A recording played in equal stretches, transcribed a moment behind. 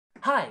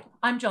Hi,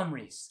 I'm John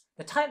Rees.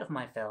 The title of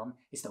my film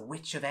is The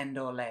Witch of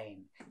Endor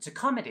Lane. It's a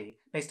comedy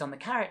based on the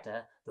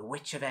character, the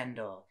Witch of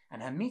Endor,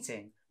 and her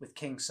meeting with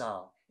King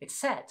Saul. It's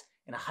set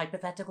in a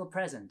hypothetical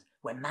present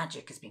where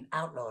magic has been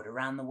outlawed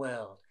around the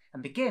world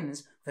and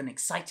begins with an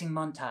exciting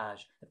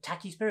montage of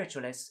tacky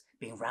spiritualists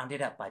being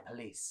rounded up by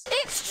police.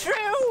 It's true!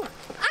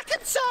 I can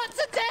talk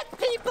to dead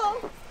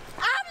people!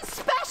 I'm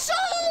special!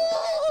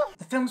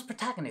 The film's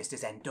protagonist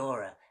is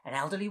Endor, an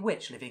elderly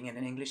witch living in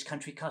an English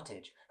country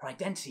cottage, her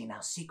identity now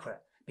secret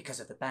because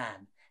of the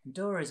ban.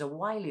 Endor is a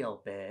wily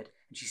old bird,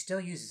 and she still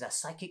uses her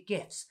psychic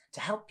gifts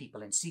to help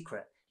people in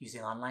secret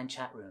using online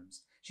chat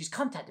rooms. She's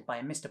contacted by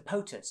a Mr.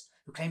 POTUS,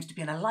 who claims to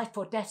be in a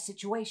life-or-death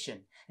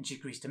situation, and she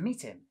agrees to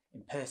meet him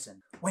in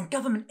person. When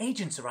government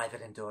agents arrive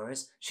at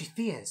Endor's, she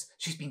fears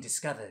she's been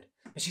discovered,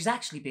 but she's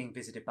actually being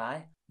visited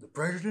by the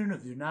President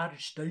of the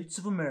United States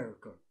of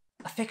America.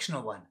 A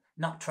fictional one,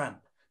 not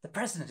Trump. The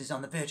president is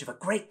on the verge of a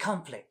great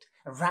conflict.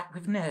 A racked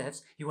with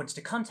nerves, he wants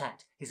to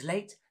contact his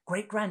late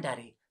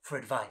great-granddaddy for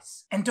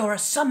advice. Endor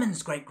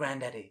summons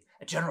great-granddaddy,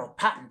 a General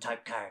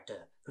Patton-type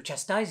character, who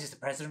chastises the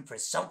president for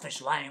his selfish,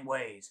 lying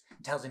ways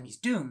and tells him he's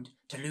doomed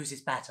to lose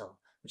his battle,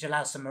 which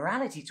allows some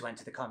morality to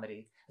enter the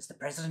comedy, as the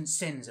president's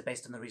sins are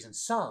based on the reason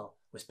Saul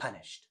was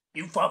punished.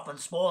 You fought for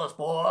the spoils,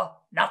 boy,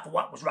 not for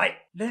what was right.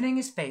 Learning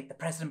his fate, the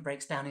president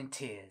breaks down in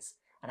tears,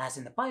 and as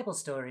in the Bible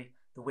story,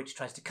 the witch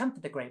tries to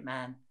comfort the great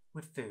man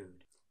with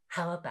food.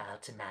 How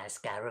about a nice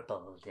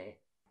Garibaldi?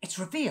 It's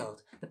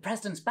revealed the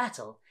president's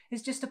battle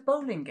is just a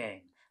bowling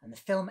game, and the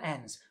film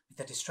ends with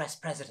the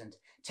distressed president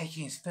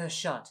taking his first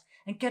shot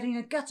and getting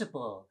a gutter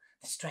ball.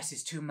 The stress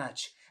is too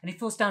much, and he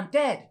falls down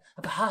dead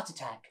of a heart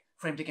attack,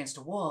 framed against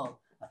a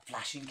wall of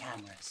flashing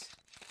cameras.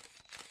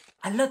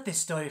 I love this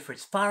story for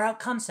its far-out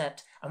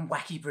concept and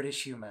wacky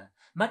British humour.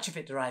 Much of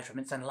it derived from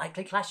its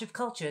unlikely clash of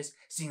cultures,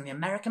 seeing the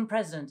American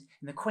president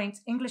in the quaint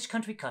English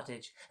country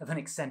cottage of an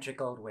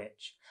eccentric old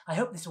witch. I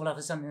hope this will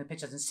offer something the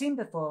pitch hasn't seen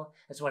before,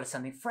 as well as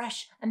something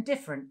fresh and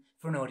different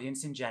for an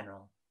audience in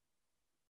general.